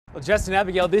Well, Justin,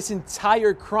 Abigail, this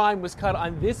entire crime was caught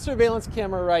on this surveillance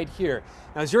camera right here.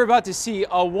 Now, as you're about to see,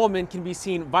 a woman can be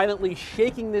seen violently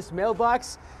shaking this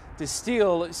mailbox to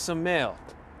steal some mail.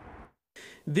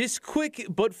 This quick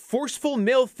but forceful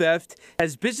mail theft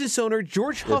has business owner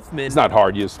George Huffman. It's not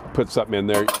hard, you just put something in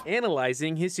there.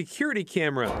 Analyzing his security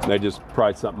camera. They just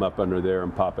pry something up under there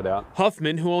and pop it out.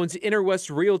 Huffman, who owns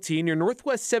Interwest Realty near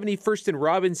Northwest 71st and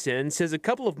Robinson, says a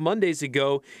couple of Mondays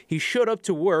ago he showed up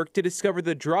to work to discover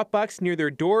the drop box near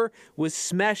their door was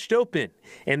smashed open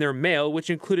and their mail,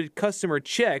 which included customer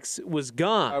checks, was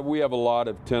gone. We have a lot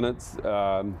of tenants,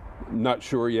 not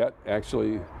sure yet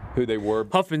actually who they were.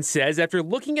 Huffman says after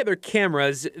looking at their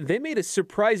cameras, they made a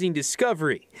surprising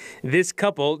discovery. This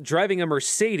couple, driving a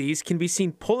Mercedes, can be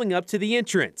seen pulling up to the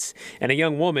entrance, and a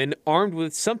young woman, armed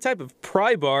with some type of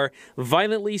pry bar,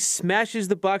 violently smashes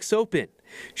the box open.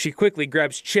 She quickly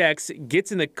grabs checks,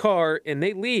 gets in the car, and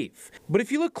they leave. But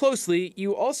if you look closely,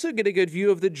 you also get a good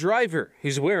view of the driver,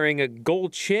 who's wearing a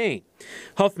gold chain.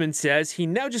 Huffman says he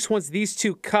now just wants these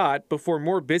two caught before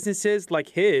more businesses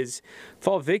like his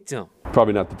fall victim.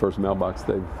 Probably not the first mailbox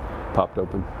they've popped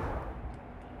open.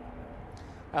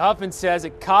 Huffman says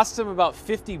it cost him about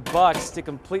 $50 to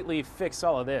completely fix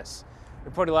all of this.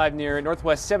 Reporting live near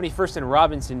Northwest 71st and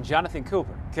Robinson, Jonathan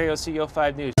Cooper, KOCO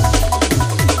 5 News.